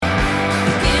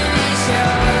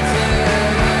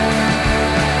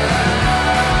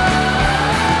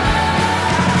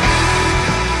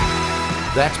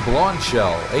That's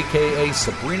Blondshell, a.k.a.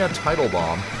 Sabrina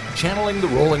Teitelbaum, channeling the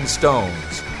Rolling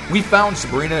Stones. We found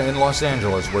Sabrina in Los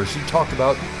Angeles, where she talked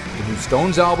about the new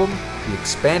Stones album, the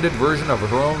expanded version of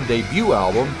her own debut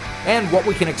album, and what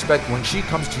we can expect when she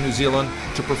comes to New Zealand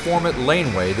to perform at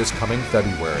Laneway this coming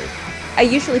February. I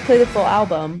usually play the full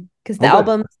album because the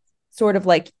album's sort of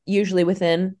like usually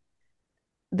within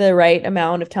the right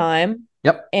amount of time.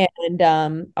 Yep. And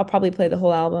I'll probably play the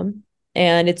whole album.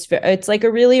 And it's like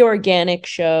a really organic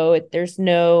show. There's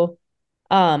no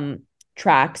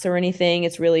tracks or anything.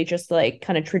 It's really just like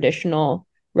kind of traditional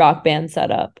rock band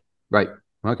setup. Right.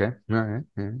 Okay. All right.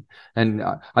 Yeah. And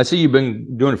I see you've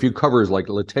been doing a few covers like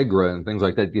La Tegra and things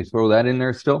like that. Do you throw that in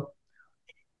there still?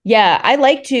 Yeah, I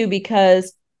like to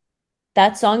because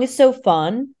that song is so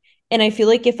fun. And I feel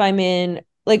like if I'm in,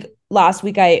 like last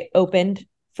week I opened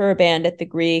for a band at the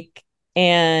Greek,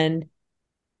 and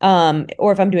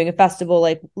or if I'm doing a festival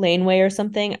like Laneway or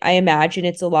something, I imagine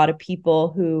it's a lot of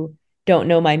people who don't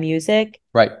know my music.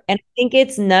 Right. And I think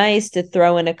it's nice to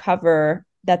throw in a cover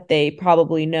that they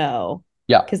probably know.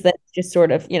 Yeah. Because that's just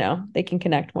sort of, they can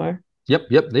connect more. Yep.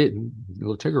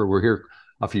 La Tegra were here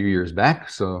a few years back.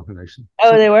 So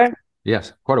they were?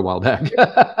 Yes, quite a while back.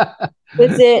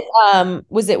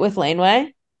 Was it with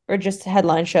Laneway or just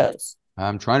headline shows?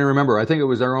 I'm trying to remember. I think it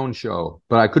was their own show,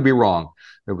 but I could be wrong.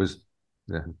 It was,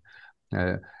 and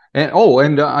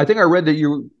I think I read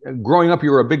that growing up,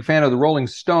 you were a big fan of the Rolling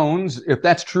Stones. If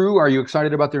that's true, are you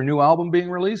excited about their new album being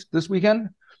released this weekend?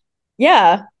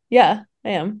 Yeah, I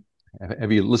am.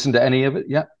 Have you listened to any of it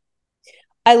yet?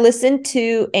 I listened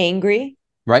to Angry.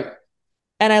 Right.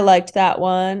 And I liked that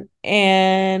one.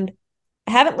 And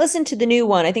I haven't listened to the new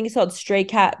one. I think it's called Stray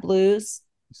Cat Blues.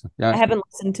 Yeah. I haven't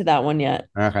listened to that one yet.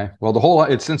 Okay.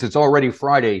 Well, since it's already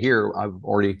Friday here, I've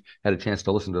already had a chance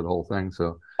to listen to the whole thing.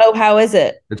 So. Oh, how is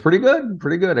it? It's pretty good.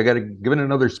 Pretty good. I got to give it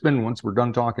another spin once we're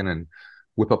done talking and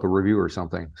whip up a review or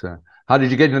something. So, how did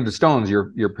you get into the Stones?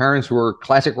 Your parents were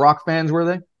classic rock fans, were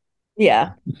they?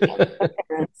 Yeah.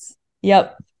 Parents.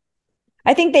 Yep.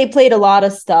 I think they played a lot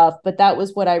of stuff, but that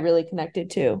was what I really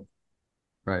connected to.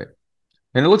 Right.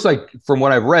 And it looks like, from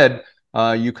what I've read,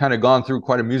 you kind of gone through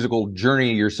quite a musical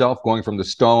journey yourself, going from the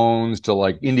Stones to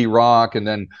like indie rock, and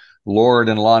then Lord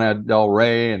and Lana Del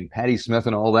Rey and Patti Smith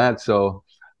and all that. So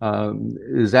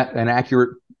is that an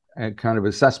accurate kind of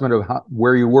assessment of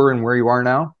where you were and where you are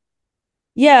now?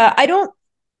 Yeah,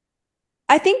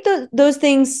 I think those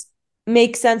things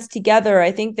make sense together.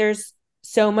 I think there's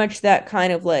so much that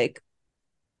kind of like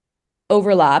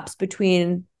overlaps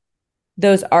between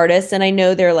those artists. And I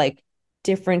know they're like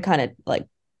different kind of like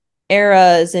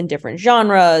eras and different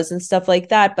genres and stuff like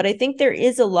that. But I think there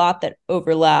is a lot that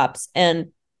overlaps.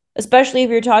 And especially if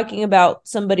you're talking about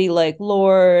somebody like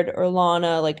Lord or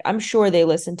Lana, like I'm sure they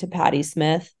listen to Patti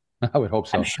Smith. I would hope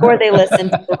so. I'm sure they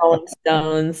listen to the Rolling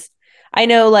Stones. I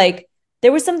know like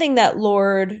there was something that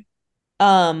Lord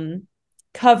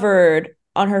covered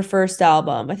on her first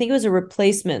album. I think it was a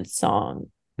Replacements song.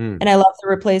 And I love the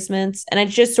Replacements. And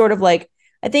it's just sort of like,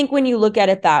 I think when you look at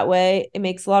it that way, it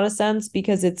makes a lot of sense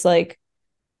because it's like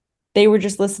they were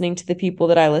just listening to the people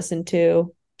that I listened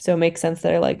to. So it makes sense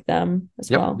that I like them as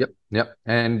well. Yep.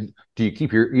 And do you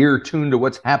keep your ear tuned to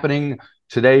what's happening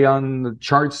today on the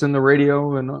charts and the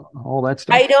radio and all that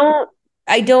stuff?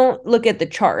 I don't look at the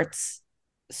charts.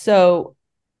 So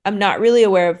I'm not really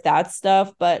aware of that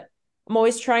stuff, but I'm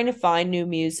always trying to find new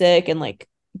music and like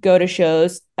go to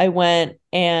shows. I went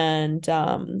and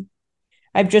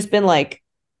I've just been like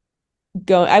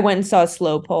I went and saw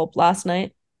Slow Pulp last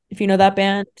night, if you know that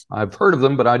band. I've heard of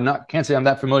them, but can't say I'm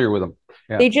that familiar with them.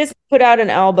 Yeah. They just put out an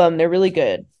album. They're really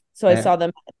good. So I saw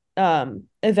them at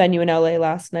a venue in LA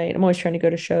last night. I'm always trying to go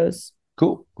to shows.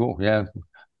 Cool. Yeah.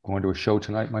 Going to a show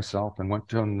tonight myself and went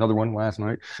to another one last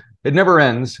night. It never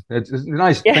ends. It's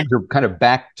nice. Yeah. Things are kind of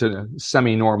back to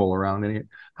semi-normal around it.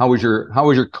 How was your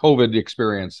COVID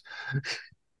experience?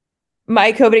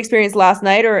 My COVID experience last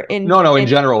night or in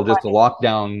general, just the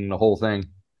lockdown, the whole thing.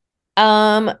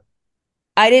 I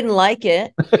didn't like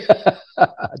it.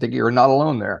 I think you're not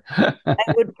alone there. I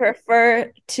would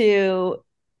prefer to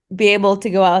be able to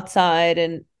go outside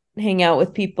and hang out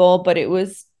with people, but it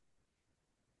was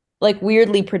like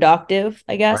weirdly productive,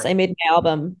 I guess. Right. I made my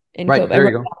album in COVID. There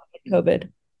you go. In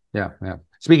COVID. Yeah.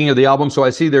 Speaking of the album, so I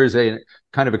see there's a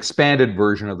kind of expanded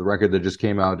version of the record that just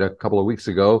came out a couple of weeks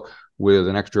ago with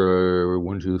an extra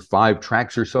 5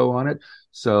 tracks or so on it.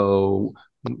 So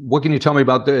what can you tell me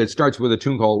about it starts with a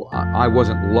tune called I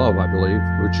Wasn't Love, I believe,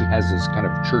 which has this kind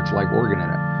of church-like organ in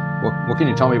it. What can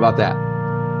you tell me about that?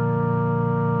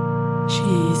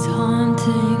 She's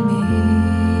haunting me.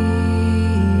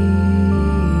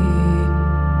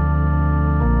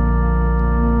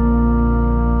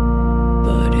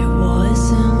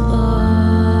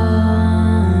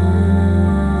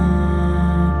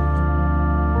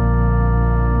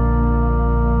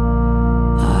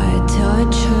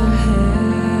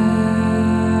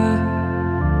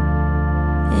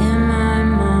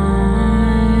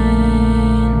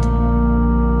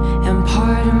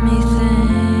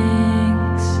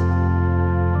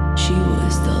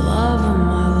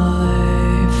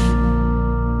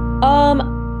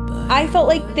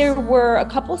 like there were a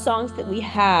couple songs that we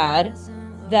had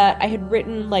that I had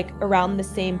written like around the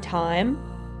same time,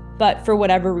 but for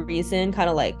whatever reason, kind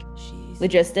of like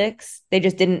logistics, they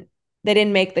didn't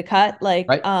make the cut. Like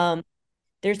Right.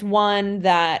 there's one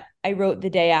that I wrote the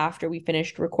day after we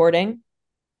finished recording.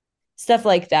 Stuff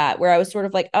like that, where I was sort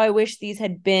of like, oh, I wish these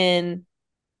had been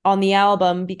on the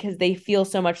album because they feel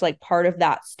so much like part of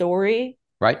that story.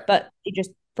 Right. But they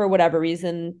just, for whatever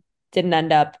reason, didn't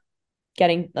end up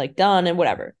getting like done and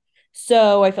whatever.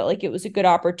 So I felt like it was a good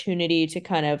opportunity to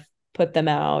kind of put them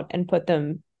out and put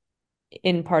them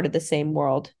in part of the same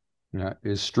world. Yeah.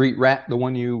 Is Street Rat the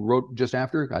one you wrote just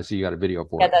after? I see you got a video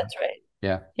for Yeah, it. that's right.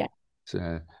 Yeah. Yeah.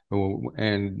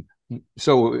 And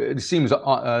so it seems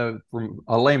from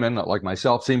a layman like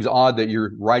myself, seems odd that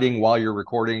you're writing while you're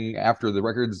recording after the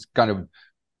record's kind of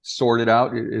sorted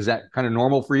out. Is that kind of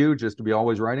normal for you, just to be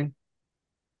always writing?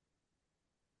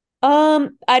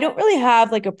 I don't really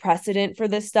have like a precedent for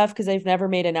this stuff because I've never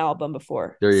made an album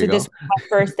before. There you So go. this was my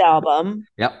first album.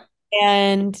 Yep.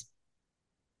 And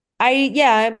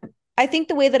I think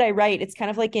the way that I write, it's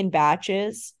kind of like in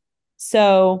batches.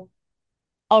 So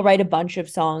I'll write a bunch of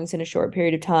songs in a short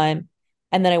period of time,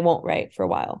 and then I won't write for a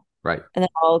while. Right. And then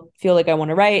I'll feel like I want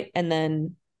to write, and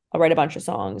then I'll write a bunch of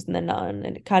songs and then none.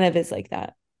 And it kind of is like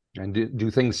that. And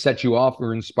do things set you off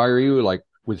or inspire you? Like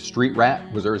with Street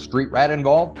Rat, was there a Street Rat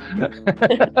involved? I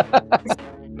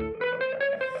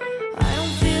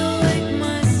don't feel like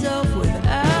myself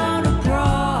without a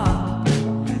prop.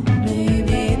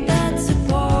 Maybe that's a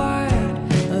part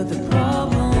of the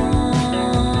problem.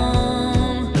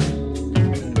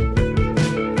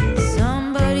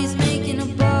 Somebody's making a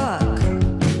buck.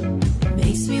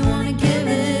 Makes me want to give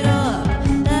it up.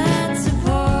 That's a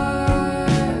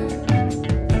part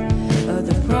of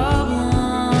the problem.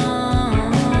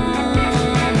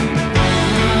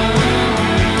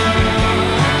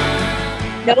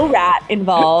 No rat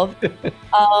involved.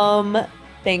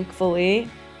 Thankfully.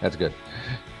 That's good.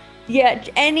 Yeah,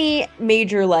 any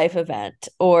major life event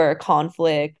or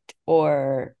conflict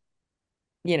or,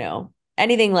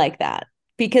 anything like that.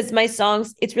 Because my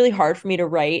songs, it's really hard for me to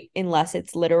write unless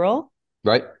it's literal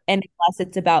Right. and unless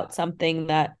it's about something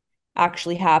that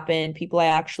actually happened, people I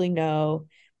actually know.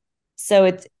 So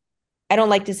I don't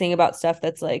like to sing about stuff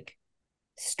that's like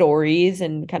stories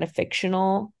and kind of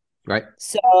fictional. Right.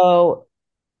 So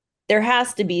there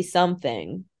has to be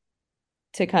something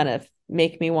to kind of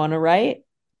make me want to write,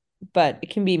 but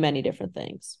it can be many different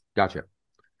things. Gotcha.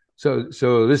 So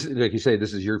this, like you say,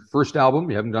 this is your first album.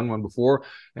 You haven't done one before,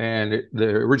 and it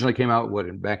originally came out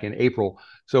back in April.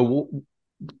 So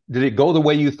did it go the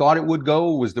way you thought it would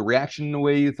go? Was the reaction the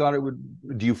way you thought it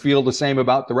would? Do you feel the same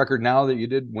about the record now that you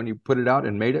did when you put it out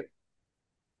and made it?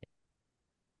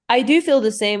 I do feel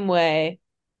the same way.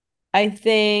 I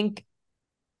think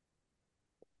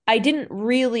I didn't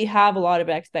really have a lot of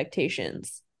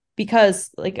expectations because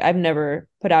like I've never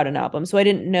put out an album. So I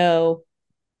didn't know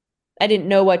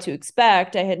what to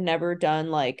expect. I had never done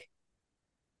like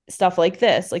stuff like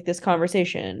this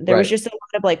conversation. There was just a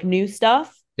lot of like new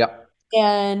stuff. Yep.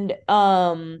 And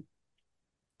I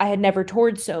had never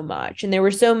toured so much, and there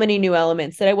were so many new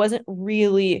elements that I wasn't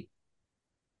really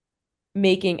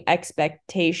making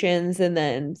expectations and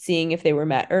then seeing if they were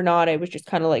met or not. I was just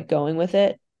kind of like going with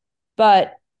it.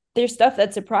 But there's stuff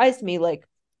that surprised me. Like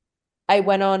I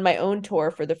went on my own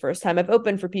tour for the first time. I've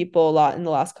opened for people a lot in the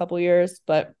last couple of years,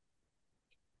 but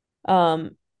I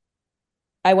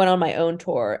went on my own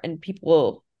tour and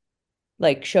people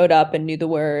like showed up and knew the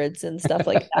words and stuff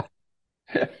like that.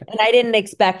 And I didn't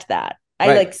expect that.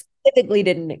 I like specifically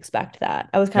didn't expect that.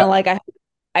 I was kind of like,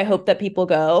 I hope that people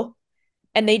go.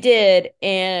 And they did,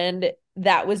 and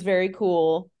that was very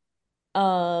cool.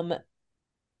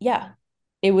 Yeah.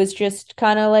 It was just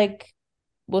kind of like,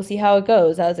 we'll see how it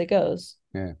goes as it goes.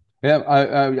 Yeah.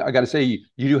 I got to say,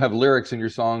 you do have lyrics in your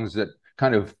songs that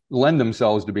kind of lend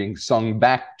themselves to being sung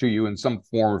back to you in some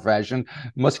form or fashion.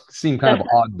 Must seem kind of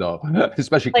odd though,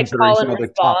 especially like considering some of the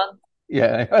top.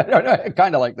 Yeah,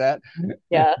 kind of like that.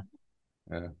 Yeah.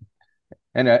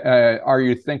 And are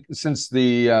you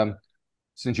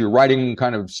since you're writing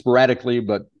kind of sporadically,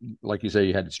 but like you say,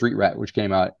 you had Street Rat, which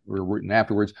came out written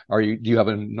afterwards. Do you have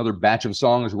another batch of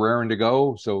songs raring to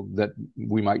go so that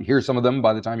we might hear some of them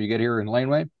by the time you get here in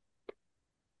Laneway?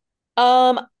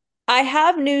 I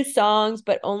have new songs,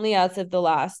 but only as of the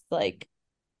last like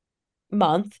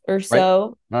month or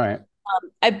so. Right. All right.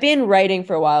 I've been writing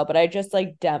for a while, but I just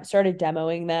like started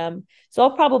demoing them. So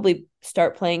I'll probably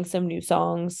start playing some new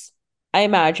songs, I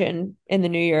imagine, in the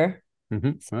new year.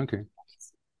 Mm-hmm. Okay.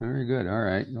 Very good. All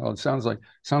right. Well, it sounds like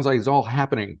it's all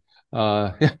happening.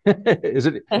 Is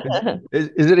it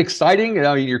is it exciting?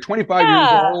 I mean, you're 25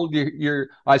 years Yeah. old.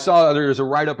 I saw there's a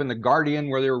write up in the Guardian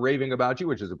where they were raving about you,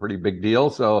 which is a pretty big deal.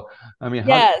 So, I mean,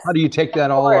 Yes, how do you take of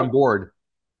that all course. on board?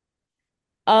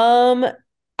 Um,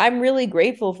 I'm really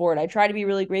grateful for it. I try to be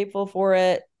really grateful for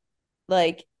it.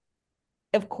 Like,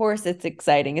 of course it's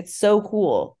exciting. It's so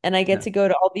cool. And I get Yeah. to go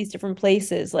to all these different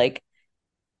places. Like,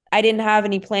 I didn't have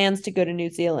any plans to go to New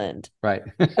Zealand. Right.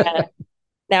 And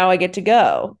now I get to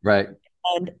go. Right.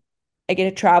 And I get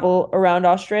to travel around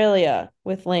Australia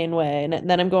with Laneway. And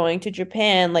then I'm going to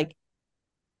Japan. Like,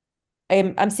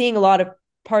 I'm seeing a lot of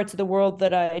parts of the world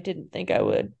that I didn't think I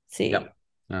would see. Yep.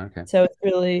 Okay. So it's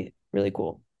really, really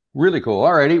cool. Really cool.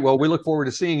 All righty. Well, we look forward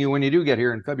to seeing you when you do get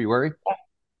here in February,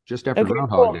 just after Okay,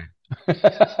 Groundhog cool. Day.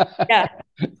 Yeah.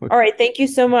 All right. Thank you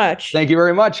so much. Thank you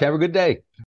very much. Have a good day.